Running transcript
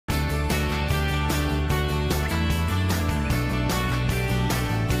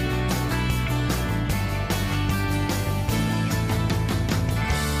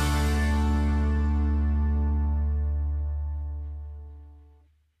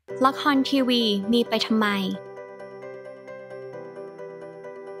ละครทีวีมีไปทำไม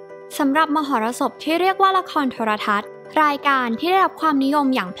สำหรับมหรสพที่เรียกว่าละครโทรทัศน์รายการที่ได้รับความนิยม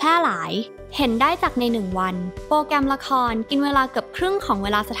อย่างแพร่หลายเห็นได้จากใน1วันโปรแกรมละครกินเวลาเกือบครึ่งของเว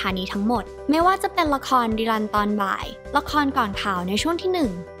ลาสถานีทั้งหมดไม่ว่าจะเป็นละครรีรันตอนบ่ายละครก่อนข่าวในช่วงที่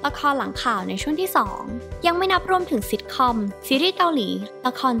1ละครหลังข่าวในช่วงที่2ยังไม่นับรวมถึงซิทคอมซีรีส์เกาหลีล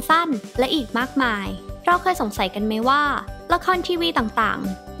ะครสั้นและอีกมากมายเราเคยสงสัยกันไหมว่าละครทีวีต่าง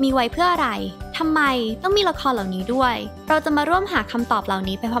ๆมีไว้เพื่ออะไรทำไมต้องมีละครเหล่านี้ด้วยเราจะมาร่วมหาคำตอบเหล่า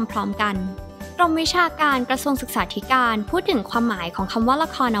นี้ไปพร้อมๆกันกรมวิชาการกระทรวงศึกษาธิการพูดถึงความหมายของคำว่าละ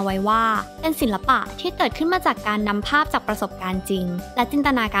ครเอาไว้ว่าเป็นศิลปะที่เกิดขึ้นมาจากการนำภาพจากประสบการณ์จริงและจินต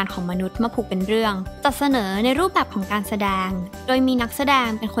นาการของมนุษย์มาผูกเป็นเรื่องจัดเสนอในรูปแบบของการแสดงโดยมีนักแสดง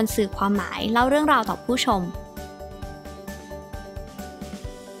เป็นคนสื่อความหมายเล่าเรื่องราวต่อผู้ชม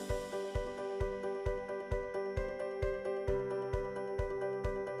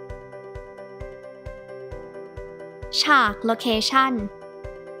ฉากโลเคชั่น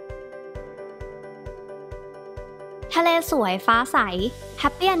ทะเลสวยฟ้าใสแฮ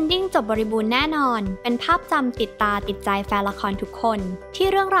ปปี้เอนดิ้งจบบริบูรณ์แน่นอนเป็นภาพจำติดตาติดใจแฟนละครทุกคนที่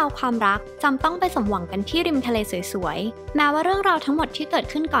เรื่องราวความรักจำต้องไปสมหวังกันที่ริมทะเลสวยๆแม้ว่าเรื่องราวทั้งหมดที่เกิด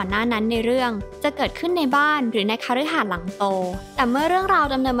ขึ้นก่อนหน้านั้นในเรื่องจะเกิดขึ้นในบ้านหรือในคฤหาสน์หลังโตแต่เมื่อเรื่องราว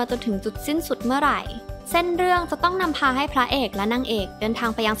ดำเนินมาจนถึงจุดสิ้นสุดเมื่อไหร่เส้นเรื่องจะต้องนำพาให้พระเอกและนางเอกเดินทาง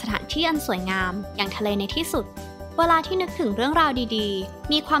ไปยังสถานที่อันสวยงามอย่างทะเลในที่สุดเวลาที่นึกถึงเรื่องราวดี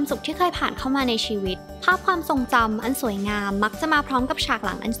ๆมีความสุขที่เคยผ่านเข้ามาในชีวิตภาพความทรงจำอันสวยงามมักจะมาพร้อมกับฉากห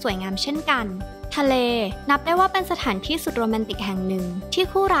ลังอันสวยงามเช่นกันทะเลนับได้ว่าเป็นสถานที่สุดโรแมนติกแห่งหนึ่งที่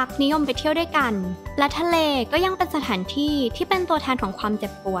คู่รักนิยมไปเที่ยวด้วยกันและทะเลก็ยังเป็นสถานที่ที่เป็นตัวแทนของความเจ็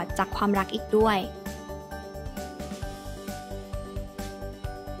บปวดจากความรักอีกด้วย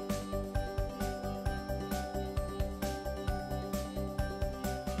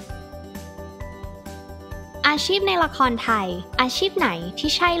อาชีพในละครไทยอาชีพไหนที่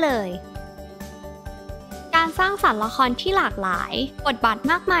ใช่เลยการสร้างสรรค์ละครที่หลากหลายบทบาท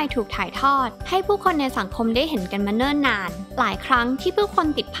มากมายถูกถ่ายทอดให้ผู้คนในสังคมได้เห็นกันมาเนิ่นนานหลายครั้งที่ผู้คน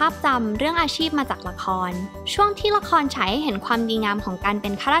ติดภาพจำเรื่องอาชีพมาจากละครช่วงที่ละครฉายให้เห็นความดีงามของการเป็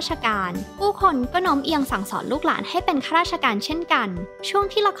นข้าราชการผู้คนก็โน้มเอียงสั่งสอนลูกหลานให้เป็นข้าราชการเช่นกันช่วง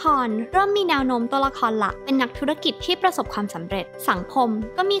ที่ละครเริ่มมีแนวโน้มตัวละครหลักเป็นนักธุรกิจที่ประสบความสำเร็จสังคม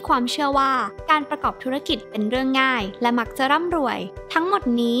ก็มีความเชื่อว่าการประกอบธุรกิจเป็นเรื่องง่ายและมักจะร่ำรวยทั้งหมด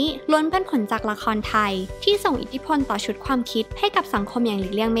นี้ล้วนเป็นผลจากละครไทยที่ส่งอิทธิพลต่อชุดความคิดให้กับสังคมอย่างหลี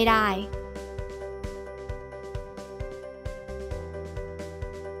กเลี่ยงไม่ได้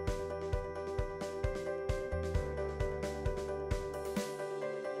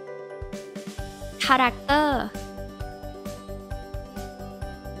คาแรคเตอร์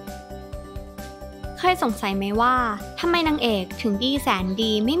เคยสงสัยไหมว่าทำไมนางเอกถึงดีแสน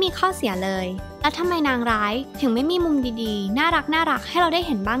ดีไม่มีข้อเสียเลยและทำไมนางร้ายถึงไม่มีมุมดีๆน่ารักให้เราได้เ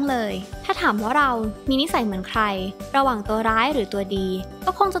ห็นบ้างเลยถ้าถามว่าเรามีนิสัยเหมือนใครระหว่างตัวร้ายหรือตัวดี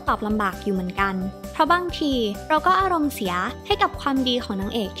ก็คงจะตอบลำบากอยู่เหมือนกันเพราะบางทีเราก็อารมณ์เสียให้กับความดีของนา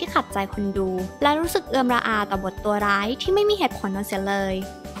งเอกที่ขัดใจคนดูและรู้สึกเอื่อมระอาต่อบทตัวร้ายที่ไม่มีเหตุผลเอาเสียเลย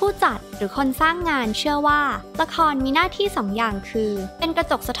ผู้จัดหรือคนสร้างงานเชื่อว่าละครมีหน้าที่2 อย่างคือเป็นกระ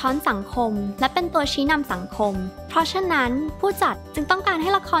จกสะท้อนสังคมและเป็นตัวชี้นำสังคมเพราะฉะนั้นผู้จัดจึงต้องการให้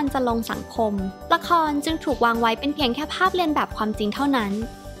ละครจะลงสังคมละครจึงถูกวางไว้เป็นเพียงแค่ภาพเลียนแบบความจริงเท่านั้น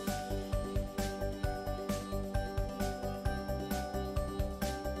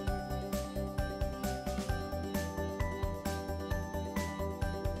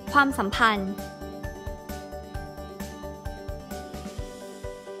ความสัมพันธ์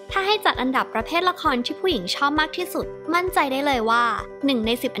ถ้าให้จัดอันดับประเภทละครที่ผู้หญิงชอบมากที่สุดมั่นใจได้เลยว่า1 ใน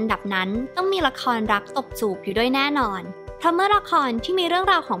 10อันดับนั้นต้องมีละครรักตบจูบอยู่ด้วยแน่นอนเพราะเมื่อละครที่มีเรื่อง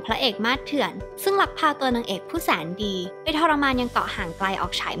ราวของพระเอกมาสเถื่อนซึ่งลักพาตัวนางเอกผู้แสนดีไปทรมานยังเกาะห่างไกลออ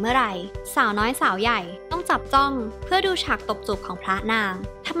กฉายเมื่อไหร่สาวน้อยสาวใหญ่ต้องจับจ้องเพื่อดูฉากตบจูบของพระนาง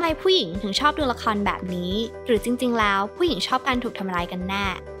ทำไมผู้หญิงถึงชอบดูละครแบบนี้หรือจริงๆแล้วผู้หญิงชอบการถูกทำร้ายกันแน่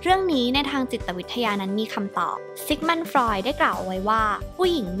เรื่องนี้ในทางจิตวิทยานั้นมีคำตอบซิกมันด์ฟรอยด์ได้กล่าวเอาไว้ว่าผู้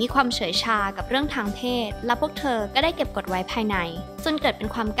หญิงมีความเฉยชากับเรื่องทางเพศและพวกเธอก็ได้เก็บกดไว้ภายในจนเกิดเป็น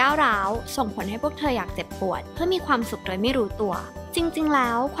ความก้าวร้าวส่งผลให้พวกเธออยากเจ็บปวดเพื่อมีความสุขโดยไม่รู้ตัวจริงๆแล้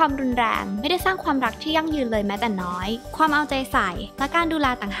วความรุนแรงไม่ได้สร้างความรักที่ยั่งยืนเลยแม้แต่น้อยความเอาใจใส่และการดูแล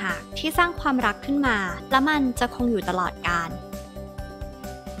ต่างหากที่สร้างความรักขึ้นมาและมันจะคงอยู่ตลอดกาล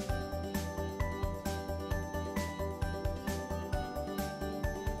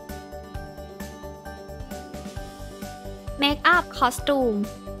เมคอัพคอสตูม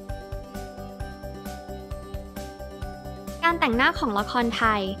การ แต่งหน้าของละครไท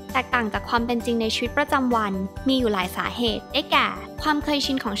ยแตกต่างจากความเป็นจริงในชีวิตประจำวันมีอยู่หลายสาเหตุได้แก่ความเคย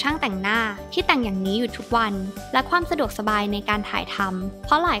ชินของช่างแต่งหน้าที่แต่งอย่างนี้อยู่ทุกวันและความสะดวกสบายในการถ่ายทำเพ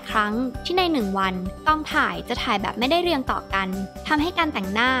ราะหลายครั้งที่ใน1 วันกองถ่ายจะถ่ายแบบไม่ได้เรียงต่อกันทำให้การแต่ง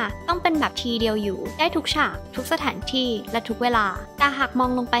หน้าต้องเป็นแบบทีเดียวอยู่ได้ทุกฉากทุกสถานที่และทุกเวลาแต่หากมอง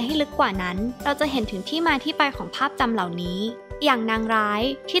ลงไปให้ลึกกว่านั้นเราจะเห็นถึงที่มาที่ไปของภาพจำเหล่านี้อย่างนางร้าย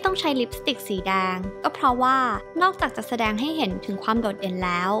ที่ต้องใช้ลิปสติกสีแดงก็เพราะว่านอกจากจะแสดงให้เห็นถึงความโดดเด่นแ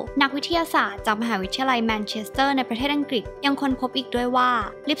ล้วนักวิทยาศาสตร์จากมหาวิทยาลัยแมนเชสเตอร์ในประเทศอังกฤษยังค้นพบอีกด้วยว่า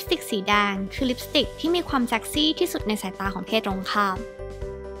ลิปสติกสีแดงคือลิปสติกที่มีความเซ็กซี่ที่สุดในสายตาของเพศตรงข้าม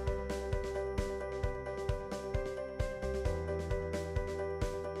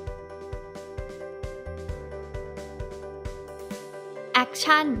แอค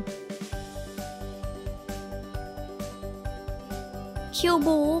ชั่นคิว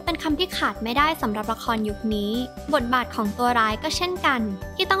บูเป็นคำที่ขาดไม่ได้สำหรับละครยุคนี้บทบาทของตัวร้ายก็เช่นกัน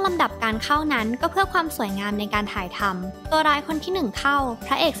ที่ต้องลำดับการเข้านั้นก็เพื่อความสวยงามในการถ่ายทำตัวร้ายคนที่1เข้าพ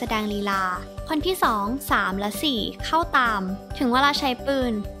ระเอกแสดงลีลาคนที่2 3 และ 4เข้าตามถึงเวลาใช้ปื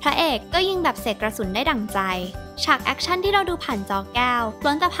นพระเอกก็ยิงแบบเสกกระสุนได้ดั่งใจฉากแอคชั่นที่เราดูผ่านจอแก้วล้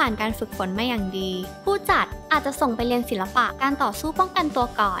วนแต่ผ่านการฝึกฝนมาอย่างดีผู้จัดอาจจะส่งไปเรียนศิลปะการต่อสู้ป้องกันตัว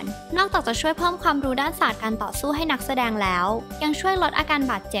ก่อนนอกจากจะช่วยเพิ่มความรู้ด้านศาสตร์การต่อสู้ให้นักแสดงแล้วยังช่วยลดอาการ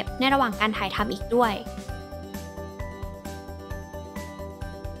บาดเจ็บในระหว่างการถ่ายทำอีกด้วย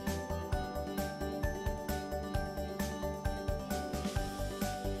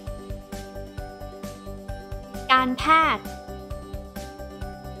การแพทย์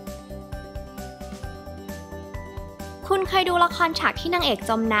คุณเคยดูละครฉากที่นางเอก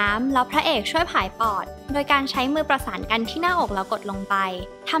จมน้ำแล้วพระเอกช่วยผายปอดโดยการใช้มือประสานกันที่หน้าอกแล้วกดลงไป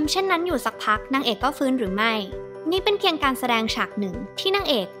ทำเช่นนั้นอยู่สักพักนางเอกก็ฟื้นหรือไม่นี่เป็นเพียงการแสดงฉากหนึ่งที่นาง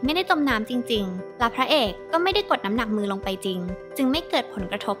เอกไม่ได้จมน้ำจริงๆและพระเอกก็ไม่ได้กดน้ำหนักมือลงไปจริงจึงไม่เกิดผล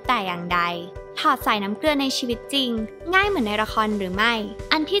กระทบแต่อย่างใดถอดใส่น้ำเกลือในชีวิตจริงง่ายเหมือนในละครหรือไม่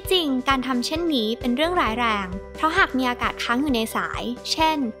อันที่จริงการทำเช่นนี้เป็นเรื่องร้ายแรงเพราะหากมีอากาศค้างอยู่ในสายเ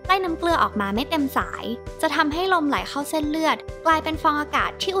ช่นไล่น้ำเกลือออกมาไม่เต็มสายจะทำให้ลมไหลเข้าเส้นเลือดกลายเป็นฟองอากา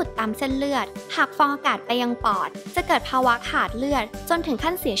ศที่อุดตามเส้นเลือดหากฟองอากาศไปยังปอดจะเกิดภาวะขาดเลือดจนถึง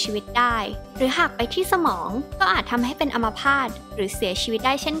ขั้นเสียชีวิตได้หรือหากไปที่สมองก็อาจทำให้เป็นอัมพาตหรือเสียชีวิตไ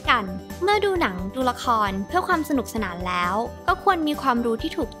ด้เช่นกันเมื่อดูหนังดูละครเพื่อความสนุกสนานแล้วก็ควรมีความรู้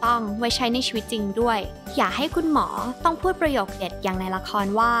ที่ถูกต้องไว้ใช้ในชีวิตจริงด้วยอย่าให้คุณหมอต้องพูดประโยคเด็ดอย่างในละคร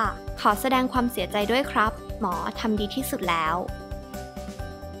ว่าขอแสดงความเสียใจด้วยครับหมอทำดีที่สุดแล้ว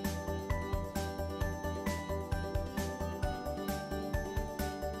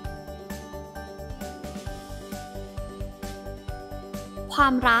ควา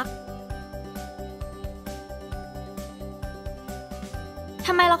มรักท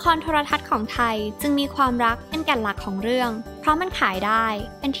ำไมละครโทรทัศน์ของไทยจึงมีความรักเป็นแก่นหลักของเรื่องเพราะมันขายได้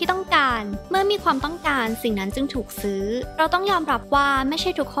เป็นที่ต้องการเมื่อมีความต้องการสิ่งนั้นจึงถูกซื้อเราต้องยอมรับว่าไม่ใช่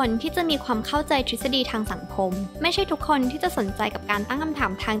ทุกคนที่จะมีความเข้าใจทฤษฎีทางสังคมไม่ใช่ทุกคนที่จะสนใจกับการตั้งคำถา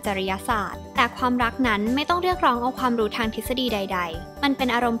มทางจริยศาสตร์แต่ความรักนั้นไม่ต้องเรียกร้องเอาความรู้ทางทฤษฎีใดๆมันเป็น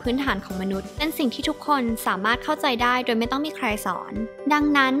อารมณ์พื้นฐานของมนุษย์เป็นสิ่งที่ทุกคนสามารถเข้าใจได้โดยไม่ต้องมีใครสอนดัง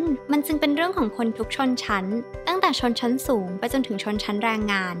นั้นมันจึงเป็นเรื่องของคนทุกชนชั้นตั้งแต่ชนชั้นสูงไปจนถึงชนชั้นแรง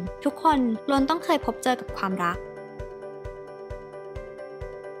งานทุกคนล้วนต้องเคยพบเจอกับความรัก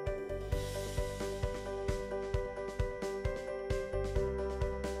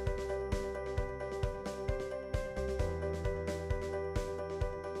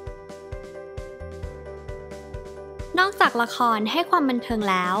นอกจากละครให้ความบันเทิง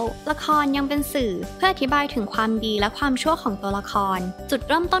แล้วละครยังเป็นสื่อเพื่ออธิบายถึงความดีและความชั่วของตัวละครจุด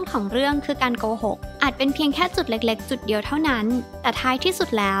เริ่มต้นของเรื่องคือการโกหกอาจเป็นเพียงแค่จุดเล็กๆจุดเดียวเท่านั้นแต่ท้ายที่สุด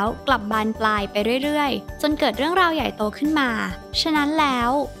แล้วกลับบานปลายไปเรื่อยๆจนเกิดเรื่องราวใหญ่โตขึ้นมาฉะนั้นแล้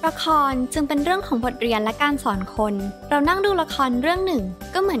วละครจึงเป็นเรื่องของบทเรียนและการสอนคนเรานั่งดูละครเรื่องหนึ่ง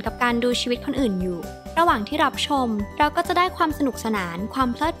ก็เหมือนกับการดูชีวิตคนอื่นอยู่ระหว่างที่รับชมเราก็จะได้ความสนุกสนานความ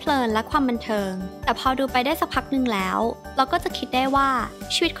เพลิดเพลินและความบันเทิงแต่พอดูไปได้สักพักหนึ่งแล้วเราก็จะคิดได้ว่า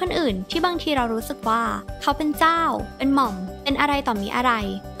ชีวิตคนอื่นที่บางทีเรารู้สึกว่าเขาเป็นเจ้าเป็นหม่อมเป็นอะไรต่อมีอะไร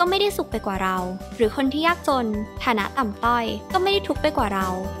ก็ไม่ได้สุขไปกว่าเราหรือคนที่ยากจนฐานะต่ำต้อยก็ไม่ได้ทุกข์ไปกว่าเรา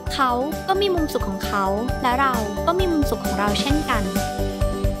เขาก็มีมุมสุขของเขาและเราก็มีมุมสุขของเราเช่นกัน